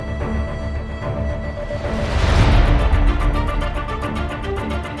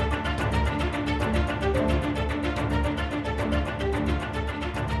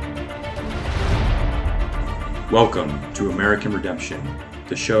Welcome to American Redemption,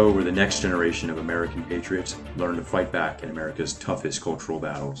 the show where the next generation of American patriots learn to fight back in America's toughest cultural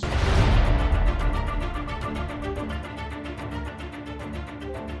battles.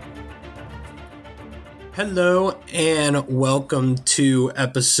 Hello and welcome to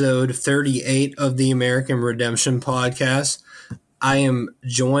episode 38 of the American Redemption podcast. I am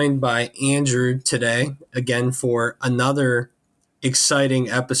joined by Andrew today, again for another exciting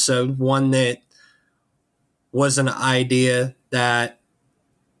episode, one that was an idea that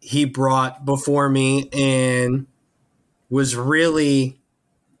he brought before me and was really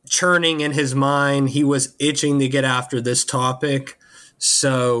churning in his mind. He was itching to get after this topic.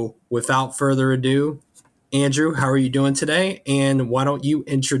 So without further ado, Andrew, how are you doing today? And why don't you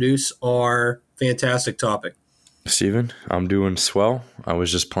introduce our fantastic topic? Steven, I'm doing swell. I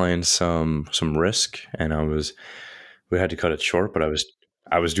was just playing some Risk, and we had to cut it short, but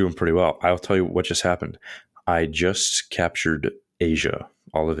I was doing pretty well. I'll tell you what just happened. I just captured Asia,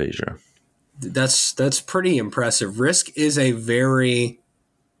 all of Asia. That's pretty impressive. Risk is a very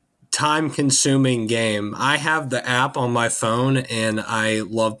time-consuming game. I have the app on my phone, and I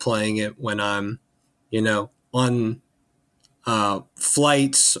love playing it when I'm, on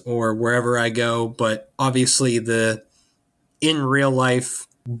flights or wherever I go. But obviously, the in real life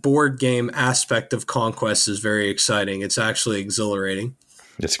board game aspect of Conquest is very exciting. It's actually exhilarating.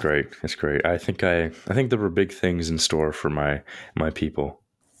 It's great. It's great. I think there were big things in store for my people.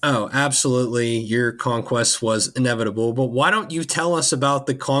 Oh, absolutely. Your conquest was inevitable. But why don't you tell us about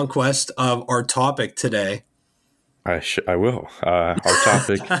the conquest of our topic today? I will. Our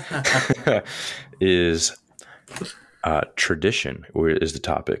topic is tradition. Is the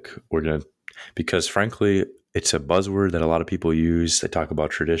topic we're gonna, because frankly, it's a buzzword that a lot of people use. They talk about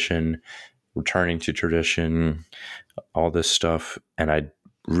tradition, returning to tradition, all this stuff, and I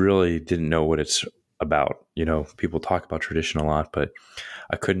really didn't know what it's about. People talk about tradition a lot, but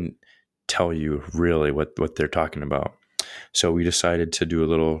I couldn't tell you really what they're talking about. So we decided to do a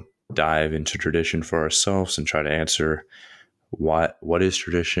little dive into tradition for ourselves and try to answer what is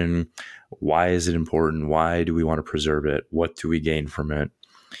tradition, why is it important, why do we want to preserve it, what do we gain from it,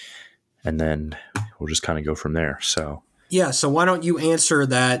 and then we'll just kind of go from there. So why don't you answer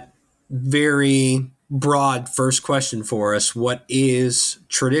that very broad first question for us? What is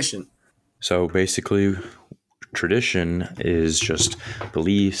tradition? So basically, tradition is just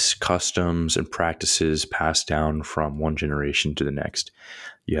beliefs, customs, and practices passed down from one generation to the next.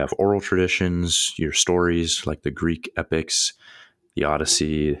 You have oral traditions, your stories like the Greek epics, the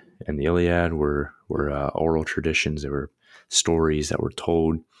Odyssey and the Iliad were oral traditions. They were stories that were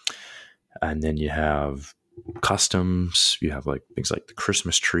told. And then you have customs. You have like things like the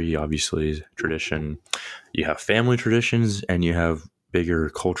Christmas tree, obviously, tradition. You have family traditions, and you have bigger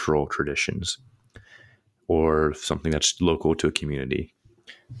cultural traditions, or something that's local to a community.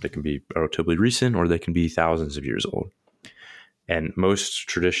 They can be relatively recent, or they can be thousands of years old. And most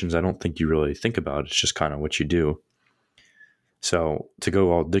traditions, I don't think you really think about. It's just kind of what you do. So to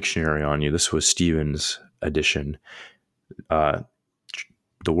go all dictionary on you, this was Stephen's edition. The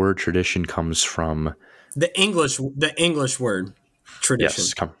word tradition comes from the English word tradition.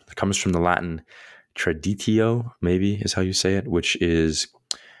 Yes, it comes from the Latin traditio, maybe is how you say it, which is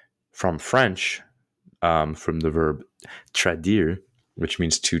from French, from the verb traduire, which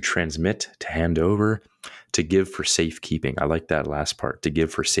means to transmit, to hand over, to give for safekeeping. I like that last part, to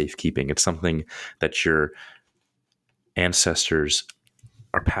give for safekeeping. It's something that your ancestors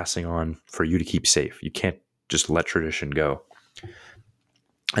are passing on for you to keep safe. You can't just let tradition go.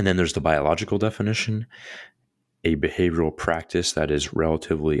 And then there's the biological definition, a behavioral practice that is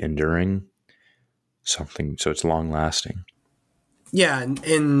relatively enduring, so it's long lasting. Yeah,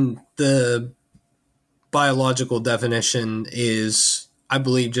 and the biological definition is, I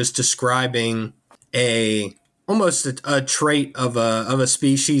believe, just describing almost a trait of a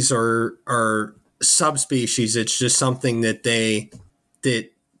species or subspecies. It's just something that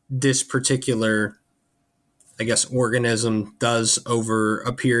this particular, I guess, organism does over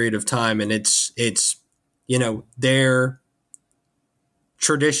a period of time, and it's their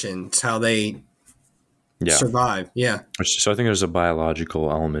tradition. It's how they survive. Yeah. So I think there's a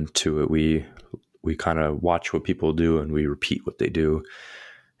biological element to it. We kind of watch what people do and we repeat what they do,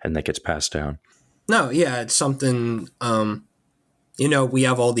 and that gets passed down. No, yeah, it's something, we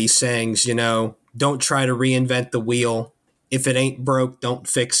have all these sayings, don't try to reinvent the wheel. If it ain't broke, don't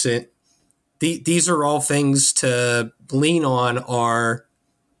fix it. These are all things to lean on our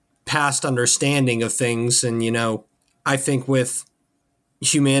past understanding of things. And, I think with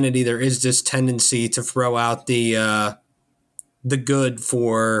humanity, there is this tendency to throw out the good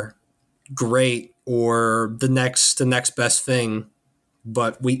for great or the next best thing.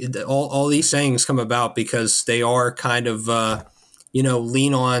 But all these sayings come about because they are kind of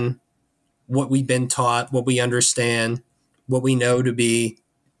lean on what we've been taught, what we understand, what we know to be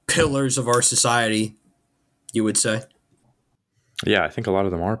pillars of our society, you would say. Yeah, I think a lot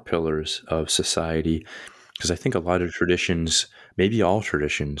of them are pillars of society because I think a lot of traditions, maybe all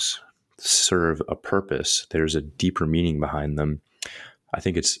traditions, serve a purpose. There's a deeper meaning behind them. I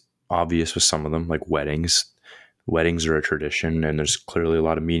think it's obvious with some of them, like weddings. Weddings are a tradition, and there's clearly a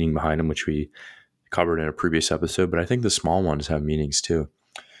lot of meaning behind them, which we covered in a previous episode. But I think the small ones have meanings too.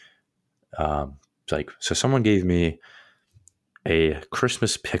 So someone gave me a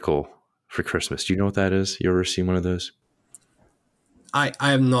Christmas pickle for Christmas. Do you know what that is? You ever seen one of those? I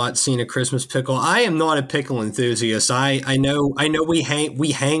have not seen a Christmas pickle. I am not a pickle enthusiast. I know we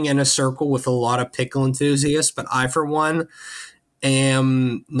hang in a circle with a lot of pickle enthusiasts, but I for one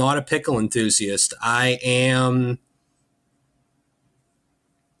am not a pickle enthusiast. I'm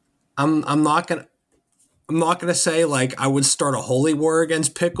not gonna say like I would start a holy war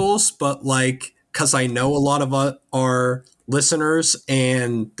against pickles, but like because I know a lot of our listeners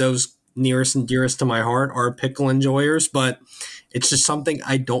and those nearest and dearest to my heart are pickle enjoyers, but it's just something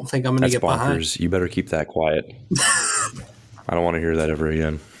I don't think I'm going to get bonkers. Behind. You better keep that quiet. I don't want to hear that ever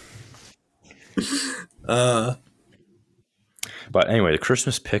again. But anyway, the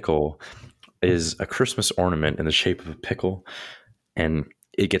Christmas pickle is a Christmas ornament in the shape of a pickle, and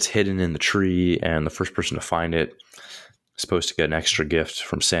it gets hidden in the tree, and the first person to find it is supposed to get an extra gift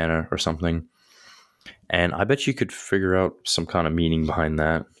from Santa or something. And I bet you could figure out some kind of meaning behind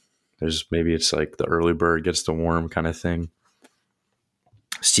that. Maybe it's like the early bird gets the worm kind of thing.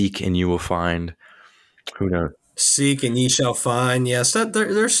 Seek and you will find. Who knows? Seek and ye shall find. Yes,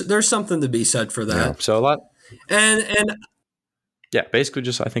 there's something to be said for that. Yeah, so a lot. And yeah, basically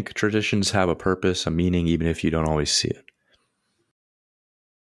just I think traditions have a purpose, a meaning, even if you don't always see it.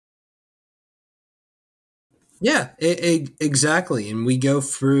 Yeah, exactly. And we go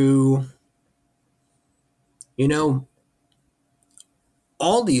through,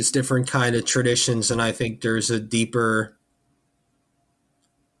 all these different kind of traditions, and I think there's a deeper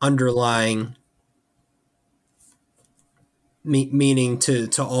underlying meaning to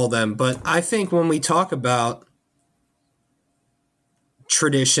all them. But I think when we talk about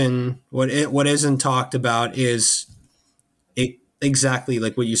tradition, what isn't talked about is exactly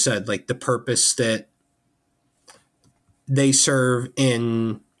like what you said, like the purpose that they serve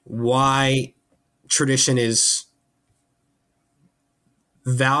and why tradition is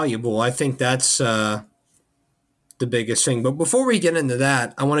valuable. I think that's the biggest thing. But before we get into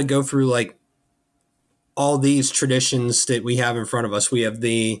that, I want to go through like all these traditions that we have in front of us. We have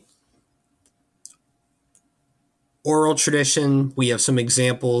the oral tradition. We have some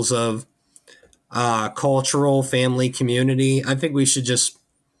examples of cultural, family, community. I think we should just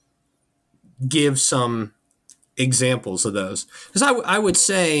give some examples of those, because I would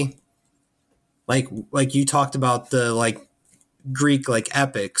say like you talked about the like Greek like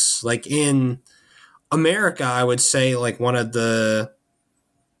epics. Like in America, I would say like one of the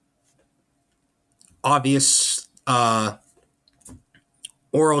obvious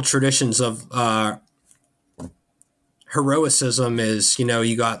oral traditions of heroicism is,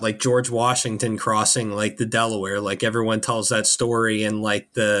 you got like George Washington crossing like the Delaware. Like everyone tells that story, and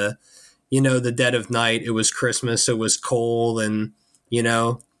like the dead of night, it was Christmas, it was cold, and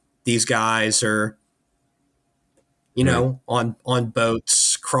these guys are on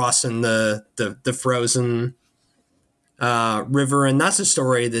boats crossing the frozen river. And that's a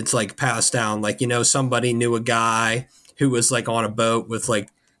story that's like passed down. Like, somebody knew a guy who was like on a boat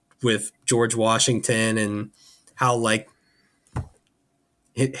with George Washington, and how like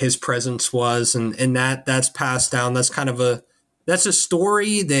his presence was, and that's passed down. That's kind of that's a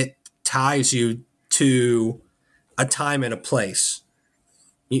story that ties you to a time and a place.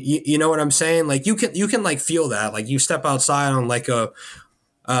 You know what I'm saying? Like you can like feel that. Like you step outside on like a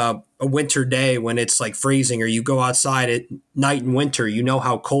winter day when it's like freezing, or you go outside at night in winter,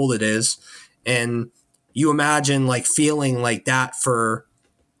 how cold it is. And you imagine like feeling like that for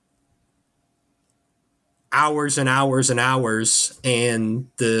hours and hours and hours, and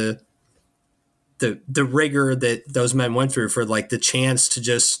the rigor that those men went through for like the chance to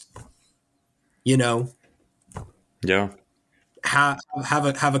just, yeah, have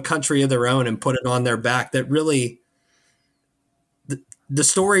a country of their own and put it on their back. That really, the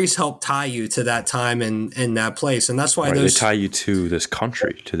stories help tie you to that time and that place. And that's why they tie you to this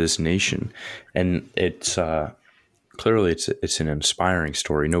country, to this nation. And it's clearly it's an inspiring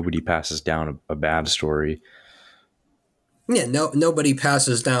story. Nobody passes down a bad story. Yeah, nobody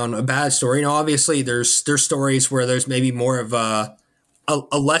passes down a bad story. Obviously there's stories where there's maybe more of a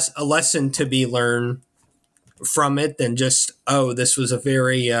lesson to be learned from it than just, oh, this was a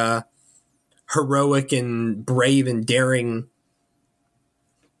very heroic and brave and daring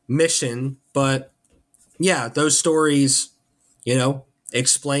mission. But yeah, those stories,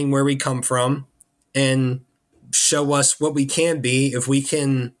 explain where we come from and show us what we can be if we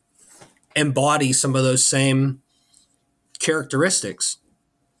can embody some of those same characteristics.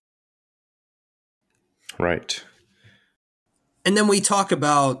 Right. And then we talk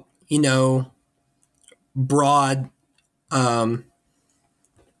about, broad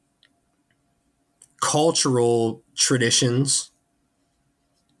cultural traditions.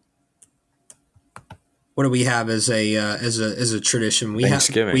 What do we have as a tradition?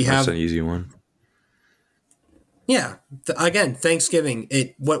 Thanksgiving. We That's have an easy one. Yeah. Again, Thanksgiving.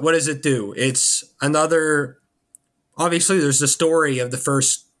 What does it do? It's another. Obviously, there's the story of the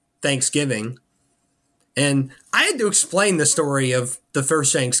first Thanksgiving, and I had to explain the story of the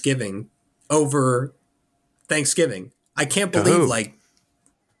first Thanksgiving over Thanksgiving. I can't believe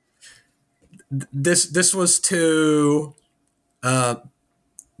this was to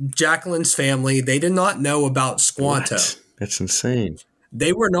Jacqueline's family. They did not know about Squanto. What? That's insane.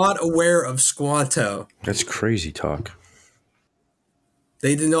 They were not aware of Squanto. That's crazy talk.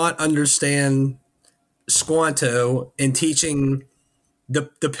 They did not understand Squanto and teaching the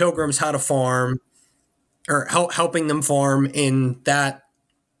Pilgrims how to farm, or helping them farm in that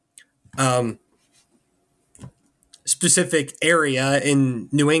specific area in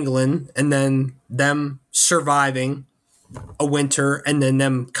New England, and then them surviving a winter, and then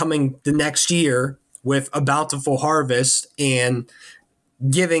them coming the next year with a bountiful harvest and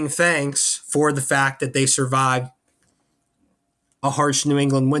giving thanks for the fact that they survived a harsh New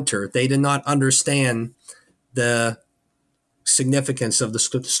England winter. They did not understand the significance of the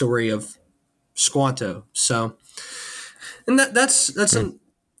story of Squanto. So, and that's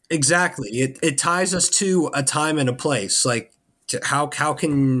exactly it. It ties us to a time and a place. Like, how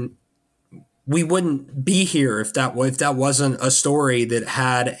can we wouldn't be here if that wasn't a story that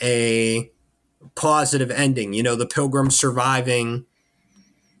had a positive ending? The Pilgrims surviving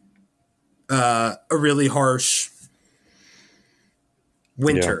a really harsh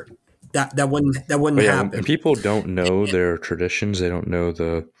winter. Yeah. That wouldn't happen. When people don't know their traditions, they don't know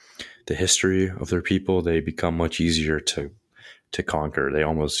the history of their people, they become much easier to conquer. They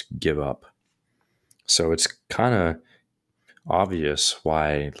almost give up. So it's kind of obvious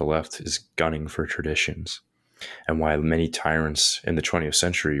why the left is gunning for traditions, and why many tyrants in the 20th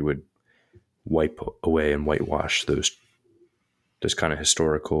century would wipe away and whitewash those kind of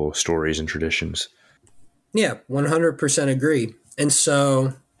historical stories and traditions. Yeah, 100% agree. And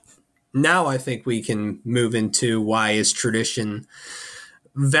so now I think we can move into why is tradition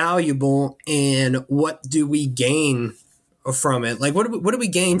valuable, and what do we gain from it? Like, what do we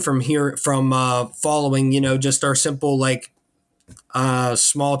gain from following, just our simple, like,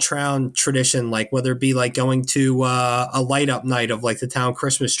 small town tradition, like whether it be like going to a light up night of like the town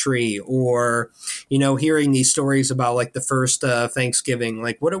Christmas tree, or hearing these stories about like the first Thanksgiving.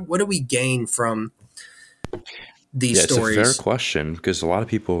 Like, what do we gain from these stories? It's a fair question, because a lot of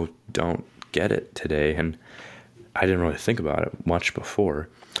people don't get it today, and I didn't really think about it much before.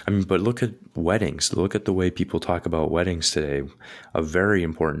 I mean, but look at weddings. Look at the way people talk about weddings today. A very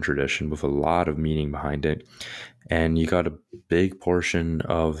important tradition with a lot of meaning behind it. And you got a big portion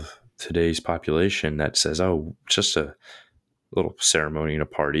of today's population that says, oh, just a little ceremony and a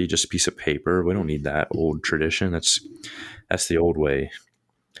party, just a piece of paper. We don't need that old tradition. That's the old way.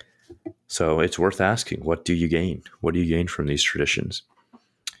 So it's worth asking, what do you gain? What do you gain from these traditions?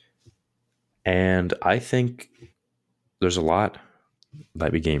 And I think there's a lot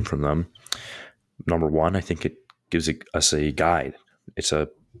that we gain from them. Number one, I think it gives us a guide. It's a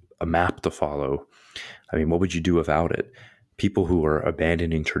map to follow. I mean, what would you do without it? People who are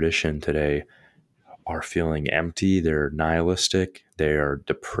abandoning tradition today are feeling empty. They're nihilistic. They are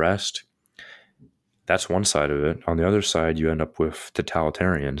depressed. That's one side of it. On the other side, you end up with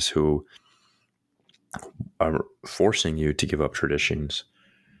totalitarians who are forcing you to give up traditions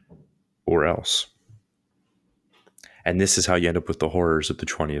or else. And this is how you end up with the horrors of the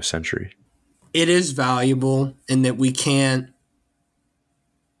 20th century. It is valuable in that we can't.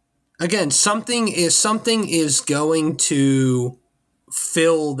 Again, something is going to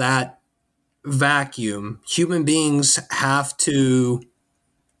fill that vacuum. Human beings have to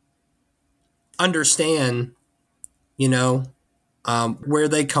understand, where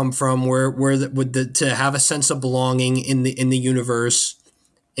they come from, to have a sense of belonging in the universe,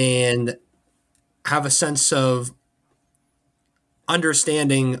 and have a sense of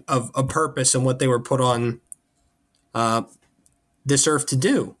understanding of a purpose and what they were put on this earth to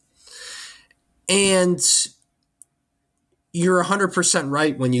do. And you're 100%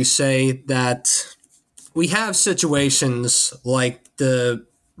 right when you say that we have situations like the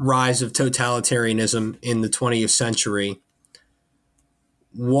rise of totalitarianism in the 20th century.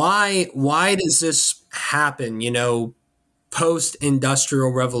 Why does this happen? You know,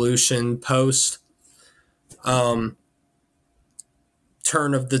 post-industrial revolution, post turn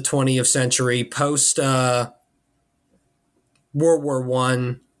of the 20th century, post World War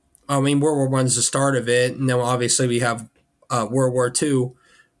One. I mean, World War One is the start of it, and then obviously we have World War Two.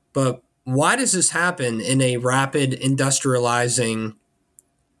 But why does this happen in a rapid industrializing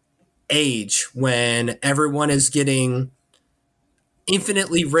age when everyone is getting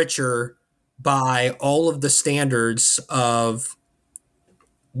infinitely richer by all of the standards of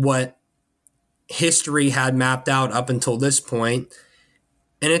what history had mapped out up until this point?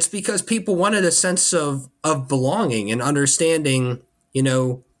 And it's because people wanted a sense of belonging and understanding, you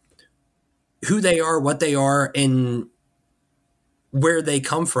know, who they are, what they are, and where they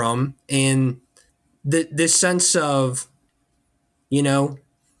come from. And this sense of, you know,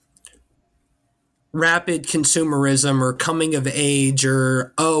 rapid consumerism or coming of age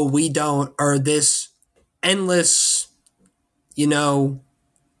or, or this endless, you know,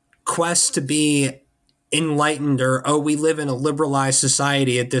 quest to be enlightened, or, we live in a liberalized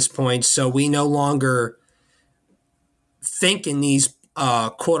society at this point, so we no longer think in these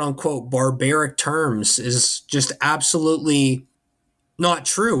quote unquote barbaric terms, is just absolutely not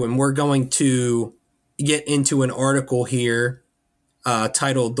true. And we're going to get into an article here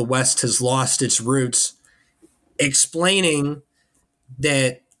titled "The West Has Lost Its Roots," explaining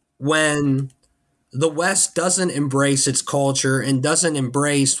that when the West doesn't embrace its culture and doesn't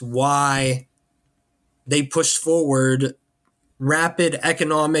embrace why they pushed forward rapid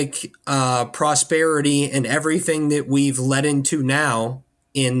economic prosperity and everything that we've led into now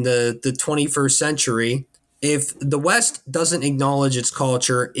in the 21st century, if the West doesn't acknowledge its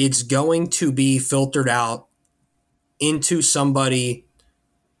culture, it's going to be filtered out into somebody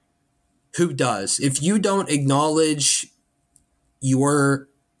who does. If you don't acknowledge your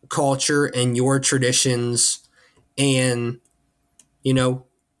culture and your traditions and, you know,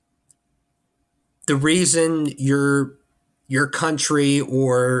 the reason your country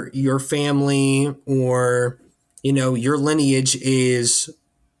or your family or, you know, your lineage is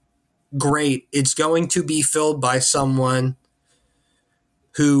great, it's going to be filled by someone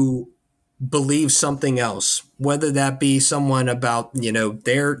who believes something else, whether that be someone about, you know,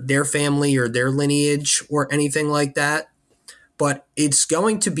 their family or their lineage or anything like that. But it's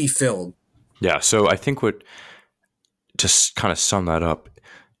going to be filled. Yeah. So I think to kind of sum that up,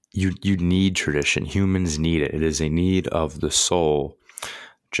 you need tradition. Humans need it. It is a need of the soul,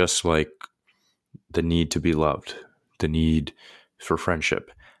 just like the need to be loved, the need for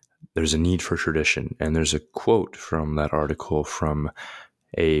friendship. There's a need for tradition. And there's a quote from that article from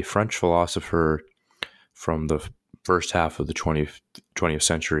a French philosopher from the first half of the 20th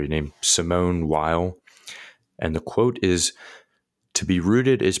century named Simone Weil. And the quote is, "To be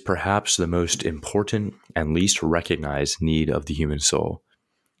rooted is perhaps the most important and least recognized need of the human soul.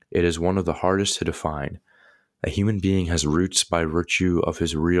 It is one of the hardest to define. A human being has roots by virtue of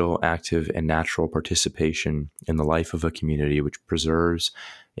his real, active, and natural participation in the life of a community which preserves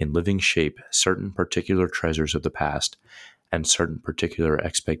in living shape certain particular treasures of the past and certain particular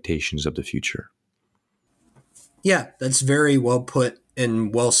expectations of the future." Yeah, that's very well put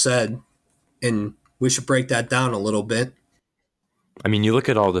and well said. And we should break that down a little bit. I mean, you look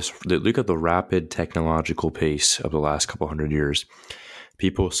at all this, look at the rapid technological pace of the last couple hundred years.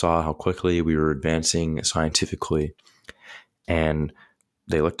 People saw how quickly we were advancing scientifically, and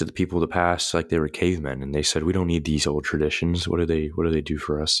they looked at the people of the past like they were cavemen, and they said, "We don't need these old traditions. What do they do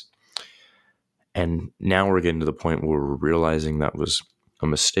for us?" And now we're getting to the point where we're realizing that was a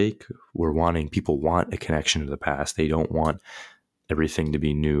mistake. People want a connection to the past. They don't want everything to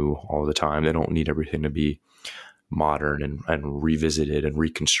be new all the time. They don't need everything to be modern and revisited and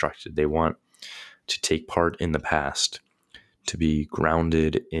reconstructed. They want to take part in the past, to be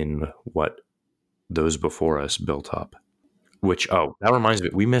grounded in what those before us built up. Which, that reminds me,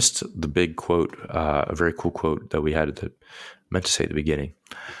 we missed the big quote, a very cool quote that we had meant to say at the beginning.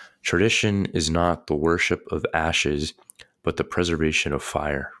 "Tradition is not the worship of ashes, but the preservation of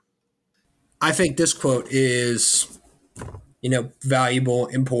fire." I think this quote is, you know, valuable,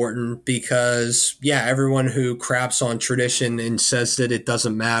 important, because, yeah, everyone who craps on tradition and says that it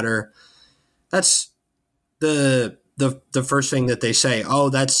doesn't matter, that's the the first thing that they say, oh,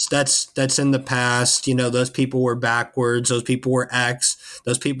 that's in the past. Those people were backwards. Those people were X.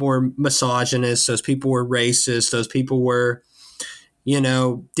 Those people were misogynists. Those people were racist. Those people were,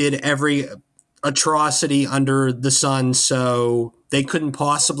 did every atrocity under the sun. So they couldn't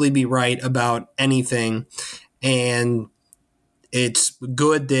possibly be right about anything. And it's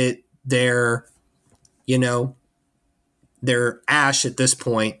good that they're ash at this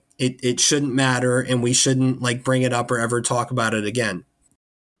point. It shouldn't matter, and we shouldn't bring it up or ever talk about it again.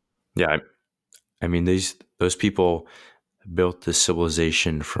 Yeah, I mean those people built this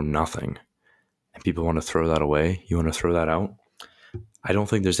civilization from nothing, and people want to throw that away. You want to throw that out? I don't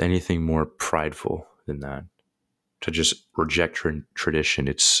think there's anything more prideful than that. To just reject tradition,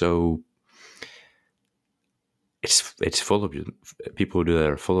 it's full of people who do that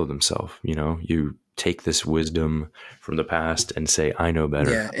are full of themselves. You take this wisdom from the past and say, I know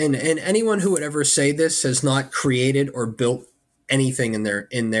better. Yeah, and anyone who would ever say this has not created or built anything in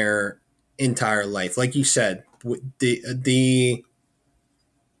their entire life. Like you said, the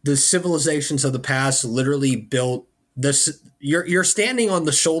civilizations of the past literally built this. You're standing on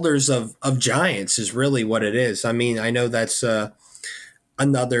the shoulders of giants is really what it is. I mean, I know that's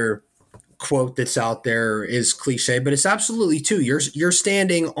another quote that's out there is cliche, but it's absolutely true. You're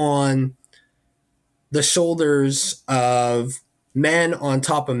standing on the shoulders of men on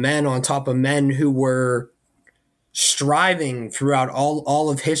top of men on top of men who were striving throughout all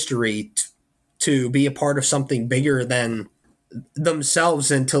of history to be a part of something bigger than themselves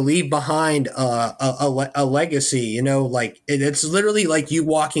and to leave behind a legacy. It's literally like you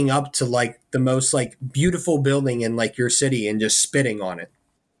walking up to the most beautiful building in your city and just spitting on it.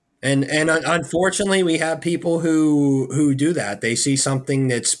 And unfortunately, we have people who do that. They see something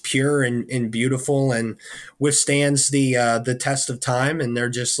that's pure and beautiful and withstands the test of time, and they're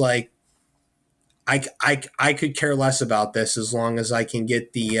just like, I could care less about this as long as I can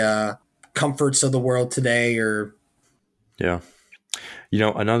get the comforts of the world today. Yeah,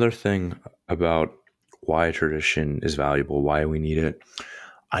 another thing about why tradition is valuable, why we need it.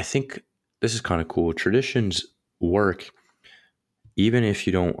 I think this is kind of cool. Traditions work even if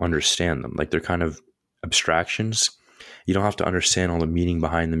you don't understand them. They're kind of abstractions. You don't have to understand all the meaning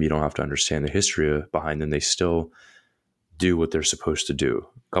behind them. You don't have to understand the history behind them. They still do what they're supposed to do.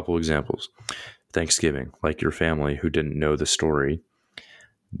 A couple examples. Thanksgiving, like your family who didn't know the story,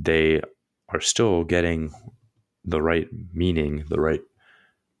 they are still getting the right meaning, the right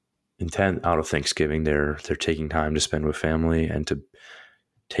intent out of Thanksgiving. They're taking time to spend with family and to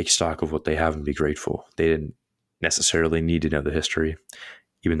take stock of what they have and be grateful. They didn't necessarily need to know the history,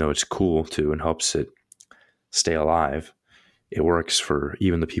 even though it's cool to and helps it stay alive. It works for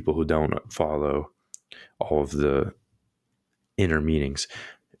even the people who don't follow all of the inner meanings.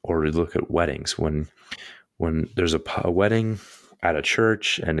 Or we look at weddings. When there's a wedding at a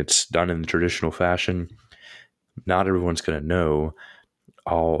church and it's done in the traditional fashion, not everyone's going to know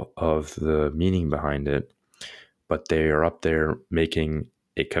all of the meaning behind it, but they are up there making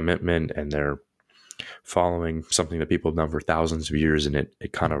a commitment and they're following something that people have done for thousands of years, and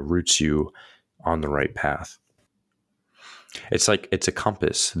it kind of roots you on the right path. It's a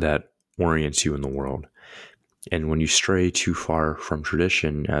compass that orients you in the world. And when you stray too far from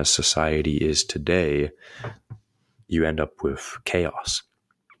tradition, as society is today, you end up with chaos.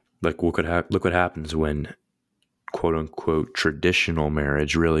 Look what happens when quote unquote traditional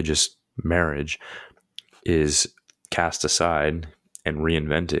marriage, really just marriage, is cast aside and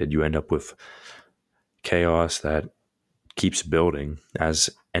reinvented. You end up with chaos that keeps building as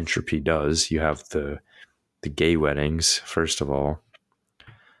entropy does. You have the gay weddings, first of all,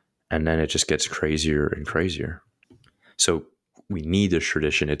 and then it just gets crazier and crazier. So we need this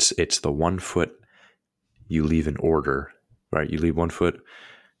tradition. It's the one foot you leave in order, right? You leave one foot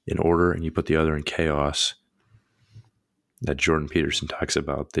in order and you put the other in chaos. That Jordan Peterson talks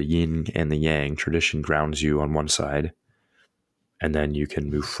about, the yin and the yang. Tradition grounds you on one side, and then you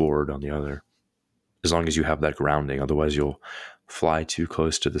can move forward on the other. As long as you have that grounding, otherwise you'll fly too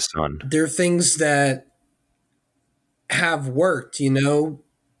close to the sun. There are things that have worked,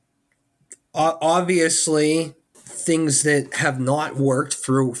 obviously things that have not worked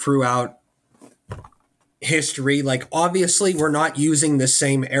throughout history. Obviously we're not using the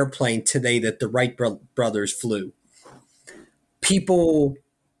same airplane today that the Wright brothers flew. People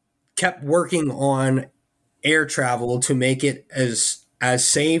kept working on air travel to make it as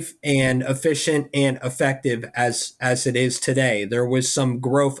safe and efficient and effective as it is today. There was some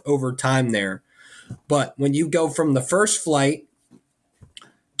growth over time there. But when you go from the first flight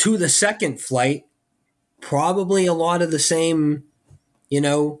to the second flight, probably a lot of the same,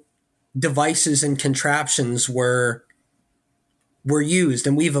 devices and contraptions were used,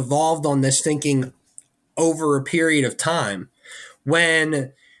 and we've evolved on this thinking over a period of time.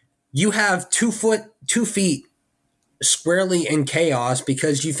 When you have 2 feet squarely in chaos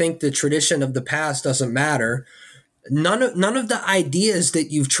because you think the tradition of the past doesn't matter, none of the ideas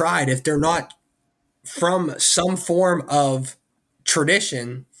that you've tried, if they're not from some form of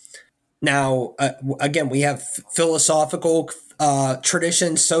tradition. Now, again, we have philosophical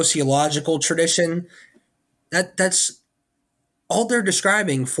tradition, sociological tradition. That's all they're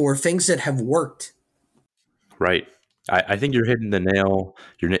describing for things that have worked. Right. I think you're hitting the nail.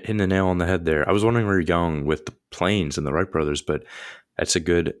 You're hitting the nail on the head there. I was wondering where you're going with the planes and the Wright brothers, but that's a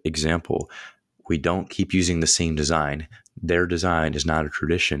good example. We don't keep using the same design. Their design is not a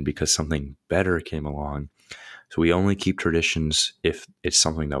tradition because something better came along. So we only keep traditions if it's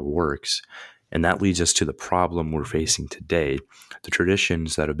something that works. And that leads us to the problem we're facing today. The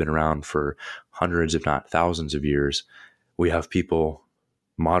traditions that have been around for hundreds, if not thousands of years, we have people,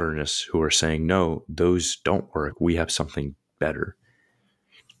 modernists, who are saying, no, those don't work. We have something better.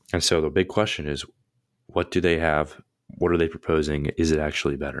 And so the big question is, what do they have? What are they proposing? Is it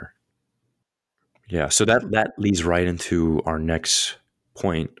actually better? Yeah, so that leads right into our next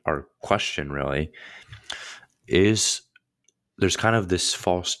point, our question really, is there's kind of this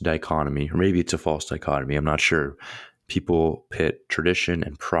false dichotomy, or maybe it's a false dichotomy, I'm not sure. People pit tradition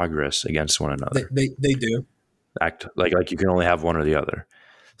and progress against one another. They do. Act like you can only have one or the other.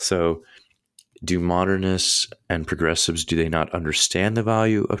 So do modernists and progressives, do they not understand the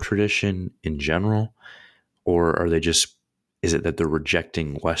value of tradition in general? Or are they just, is it that they're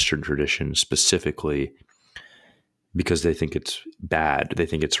rejecting Western tradition specifically because they think it's bad, they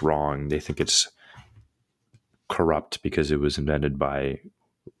think it's wrong, they think it's corrupt because it was invented by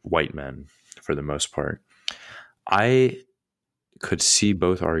white men for the most part? I could see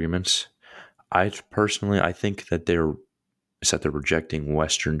both arguments. I think that they're rejecting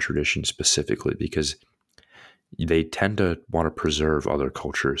Western tradition specifically because they tend to want to preserve other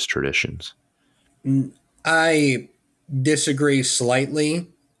cultures' traditions. I disagree slightly.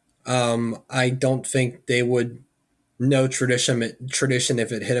 I don't think they would know tradition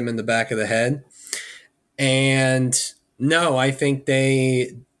if it hit them in the back of the head. And no, I think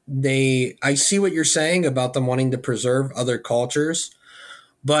I see what you're saying about them wanting to preserve other cultures,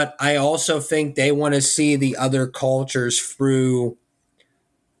 but I also think they want to see the other cultures through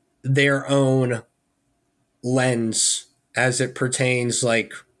their own lens as it pertains,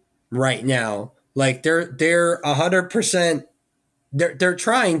 like right now. Like they're 100%. They're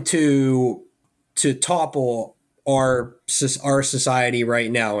trying to topple our society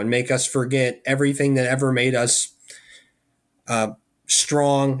right now and make us forget everything that ever made us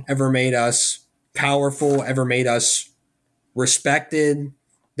strong, ever made us powerful, ever made us respected.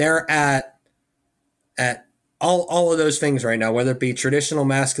 They're at all of those things right now, whether it be traditional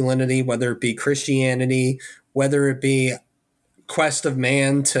masculinity, whether it be Christianity, whether it be quest of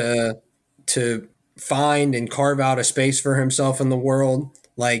man to find and carve out a space for himself in the world.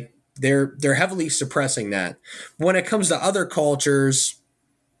 Like they're heavily suppressing that. When it comes to other cultures,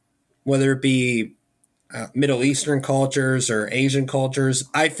 whether it be Middle Eastern cultures or Asian cultures,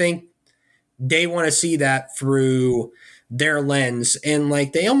 I think they want to see that through their lens, and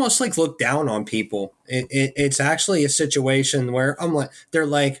like they almost like look down on people. It's actually a situation where they're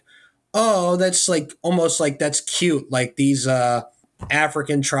like, oh, that's like almost like that's cute. Like these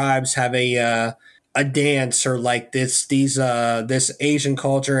African tribes have a dance, or like this Asian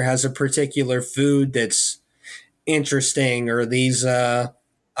culture has a particular food that's interesting, or these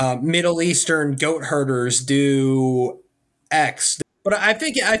Middle Eastern goat herders do X. But I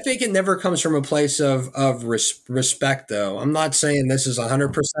think it never comes from a place of respect, though. I'm not saying this is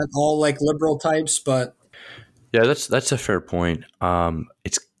 100% all like liberal types, but yeah, that's a fair point.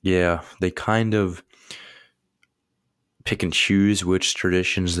 They kind of pick and choose which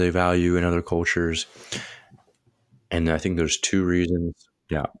traditions they value in other cultures, and I think there's two reasons.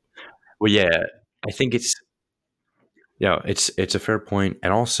 Yeah, well, yeah, I think it's a fair point,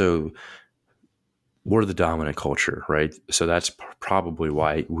 and also we're the dominant culture, right? So that's probably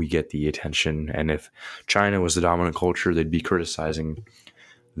why we get the attention. And if China was the dominant culture, they'd be criticizing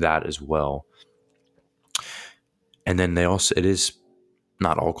that as well. And then it is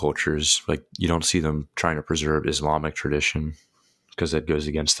not all cultures. Like you don't see them trying to preserve Islamic tradition because that goes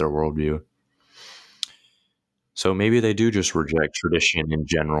against their worldview. So maybe they do just reject tradition in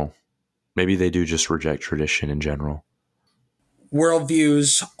general.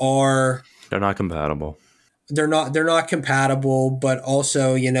 Worldviews are... They're not compatible. They're not compatible, but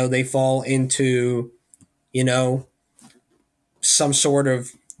also, they fall into, some sort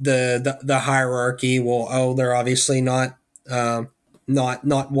of the hierarchy. Well, oh, they're obviously not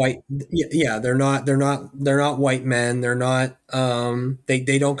white. Yeah, they're not white men. They're not.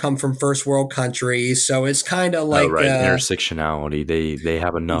 They don't come from first world countries. So it's kind of Oh, like right. Intersectionality. They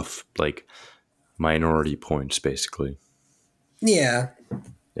have enough like minority points, basically. yeah,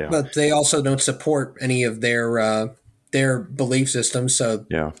 Yeah. but they also don't support any of their belief systems. So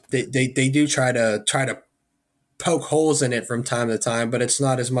Yeah. they do try to poke holes in it from time to time, but it's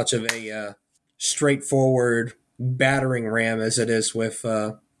not as much of a straightforward battering ram as it is with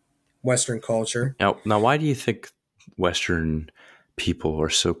Western culture. Now, why do you think Western people are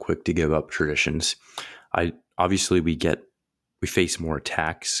so quick to give up traditions? I obviously we face more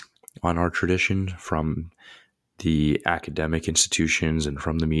attacks on our tradition from the academic institutions and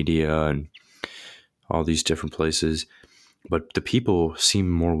from the media and all these different places. But the people seem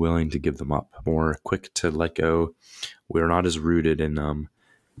more willing to give them up, more quick to let go. We're not as rooted in them,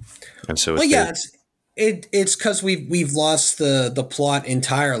 and so Well, yeah, it's because we've lost the plot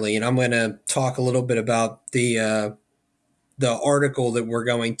entirely, and I'm going to talk a little bit about the article that we're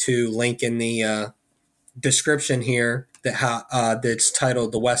going to link in the description here that's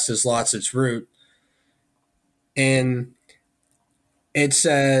titled "The West Has Lost Its Root," and it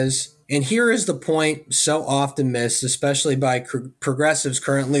says, and here is the point so often missed, especially by progressives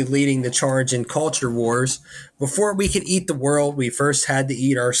currently leading the charge in culture wars. Before we could eat the world, we first had to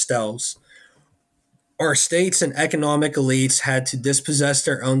eat ourselves. Our states and economic elites had to dispossess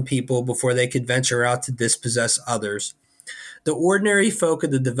their own people before they could venture out to dispossess others. The ordinary folk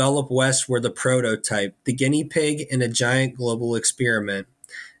of the developed West were the prototype, the guinea pig in a giant global experiment.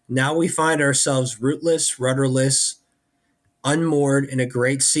 Now we find ourselves rootless, rudderless, unmoored in a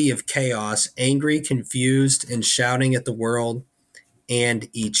great sea of chaos, angry, confused, and shouting at the world and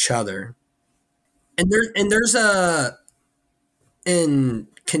each other. There's a in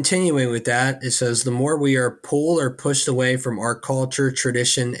continuing with that, it says the more we are pulled or pushed away from our culture,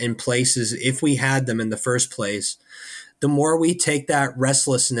 tradition, and places, if we had them in the first place, the more we take that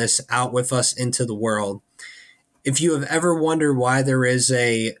restlessness out with us into the world. If you have ever wondered why there is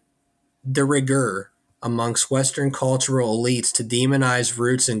a de rigueur amongst Western cultural elites to demonize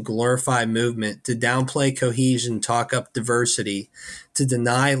roots and glorify movement, to downplay cohesion, talk up diversity, to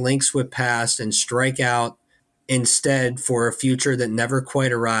deny links with past and strike out instead for a future that never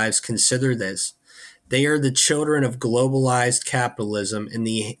quite arrives, consider this. They are the children of globalized capitalism and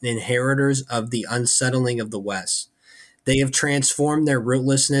the inheritors of the unsettling of the West. They have transformed their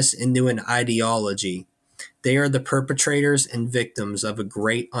rootlessness into an ideology. They are the perpetrators and victims of a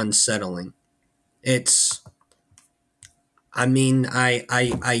great unsettling. It's, I mean,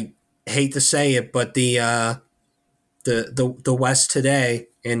 I hate to say it, but the West today,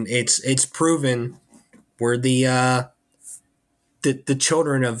 and it's proven, we're the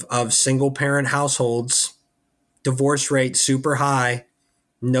children of single parent households, divorce rate super high,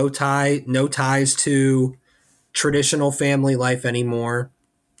 no ties to traditional family life anymore.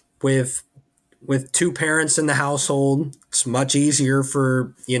 With two parents in the household, it's much easier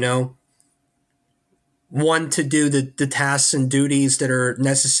for one to do the tasks and duties that are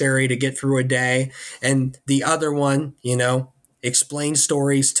necessary to get through a day, and the other one, explain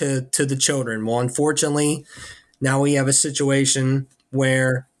stories to the children. Well, unfortunately, now we have a situation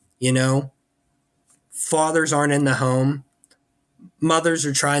where, fathers aren't in the home. Mothers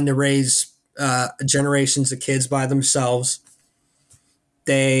are trying to raise generations of kids by themselves.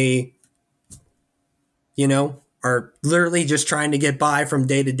 They, are literally just trying to get by from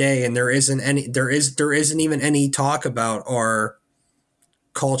day to day, and there isn't even any talk about our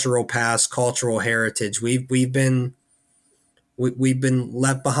cultural past, cultural heritage. We've been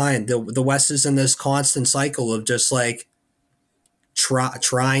left behind. The West is in this constant cycle of just like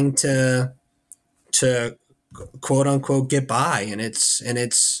trying to quote unquote get by, and it's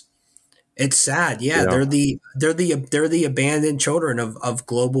sad. Yeah, Yeah. they're the abandoned children of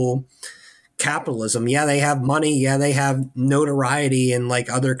global capitalism. Yeah, they have money. Yeah, they have notoriety in like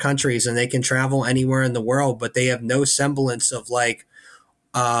other countries, and they can travel anywhere in the world, but they have no semblance of like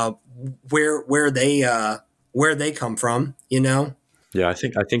where they come from. Yeah, I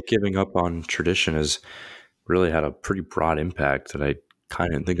think giving up on tradition has really had a pretty broad impact that I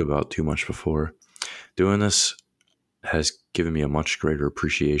kind of didn't think about too much before. Doing this has given me a much greater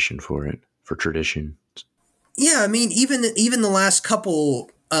appreciation for it, for tradition. Yeah, I mean, even the last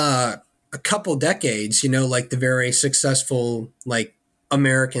a couple decades, like the very successful like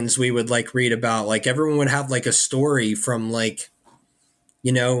Americans we would like read about, like everyone would have like a story from like,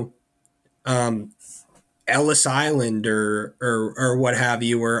 um, Ellis Island or what have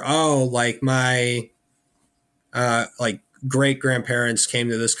you, or oh, like my like great grandparents came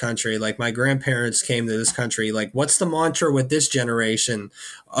to this country. Like my grandparents came to this country. Like, what's the mantra with this generation?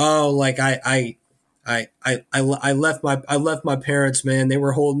 Oh, like I left my parents, man. They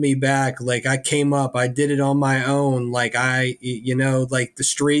were holding me back. Like I came up, I did it on my own. Like like the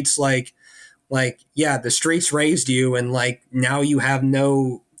streets, yeah, the streets raised you, and like now you have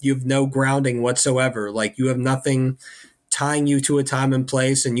no grounding whatsoever. Like you have nothing tying you to a time and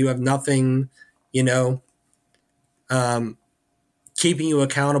place, and you have nothing, keeping you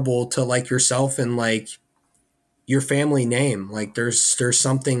accountable to like yourself and like your family name. Like there's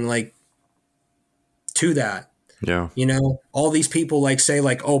something like to that. Yeah. All these people like say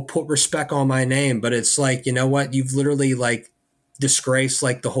like, oh, put respect on my name, but it's like, you know what? You've literally like disgraced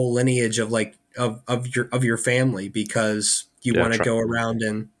like the whole lineage of like of your family because you want to go around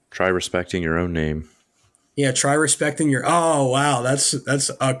and try respecting your own name. Yeah, try respecting your. Oh wow, that's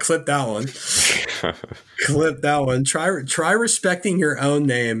clip that one. Clip that one. Try respecting your own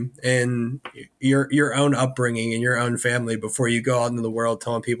name and your own upbringing and your own family before you go out into the world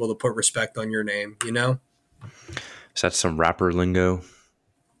telling people to put respect on your name. Is that some rapper lingo?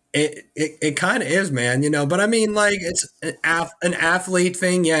 It kind of is, man, but I mean, like, it's an athlete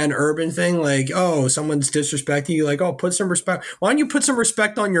thing, yeah, an urban thing, like, oh, someone's disrespecting you, like, oh, put some respect. Why don't you put some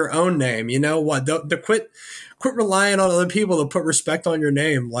respect on your own name? What? Quit relying on other people to put respect on your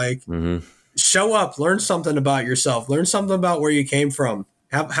name. Like, show up, learn something about yourself, learn something about where you came from.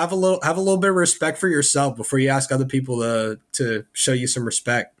 Have a little bit of respect for yourself before you ask other people to show you some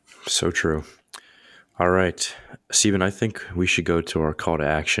respect. So true. All right, Steven, I think we should go to our call to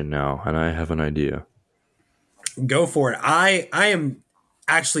action now, and I have an idea. Go for it. I am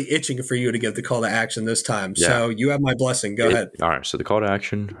actually itching for you to give the call to action this time, so you have my blessing. Go ahead. All right, so the call to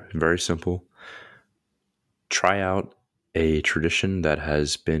action, very simple. Try out a tradition that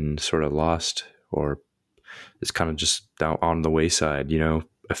has been sort of lost or is kind of just down on the wayside, a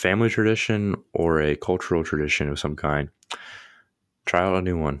family tradition or a cultural tradition of some kind. Try out a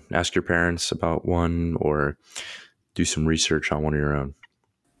new one. Ask your parents about one or do some research on one of your own.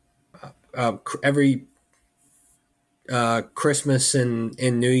 Every Christmas and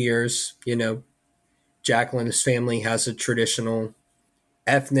New Year's, Jacqueline's family has a traditional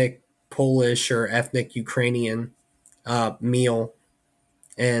ethnic Polish or ethnic Ukrainian meal.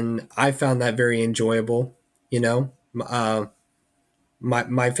 And I found that very enjoyable.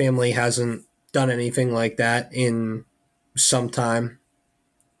 My family hasn't done anything like that in some time.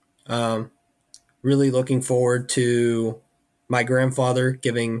 Really looking forward to my grandfather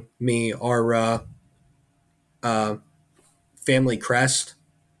giving me our family crest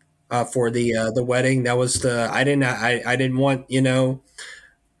for the wedding. That was I didn't want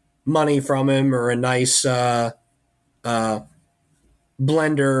money from him or a nice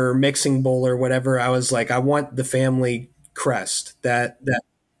blender or mixing bowl or whatever. I was like, I want the family crest. That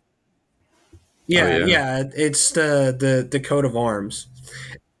yeah, it's the coat of arms.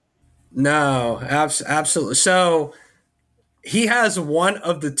 No, absolutely. So he has one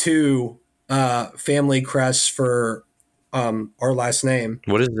of the two family crests for our last name.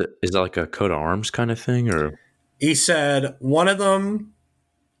 What is it? Is that like a coat of arms kind of thing, or? He said one of them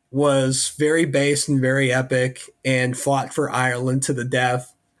was very base and very epic and fought for Ireland to the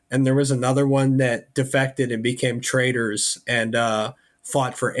death, and there was another one that defected and became traitors and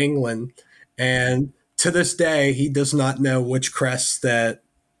fought for England. And to this day, he does not know which crest that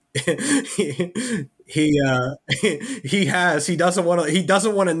he has. He doesn't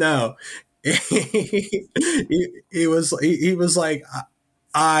want to know. he was like,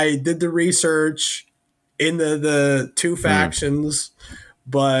 I did the research in the two factions,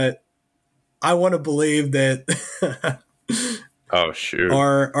 but I want to believe that oh shoot,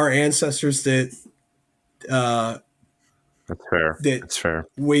 our ancestors that that's fair. That's fair.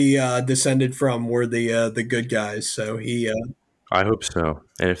 We descended from were the good guys. So he. I hope so.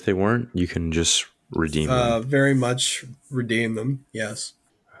 And if they weren't, you can just redeem them. Very much redeem them. Yes.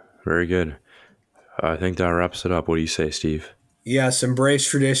 Very good. I think that wraps it up. What do you say, Steve? Yes. Embrace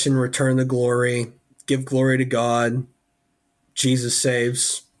tradition. Return the glory. Give glory to God. Jesus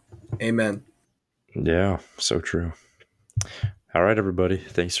saves. Amen. Yeah. So true. All right, everybody.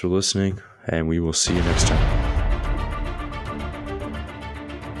 Thanks for listening, and we will see you next time.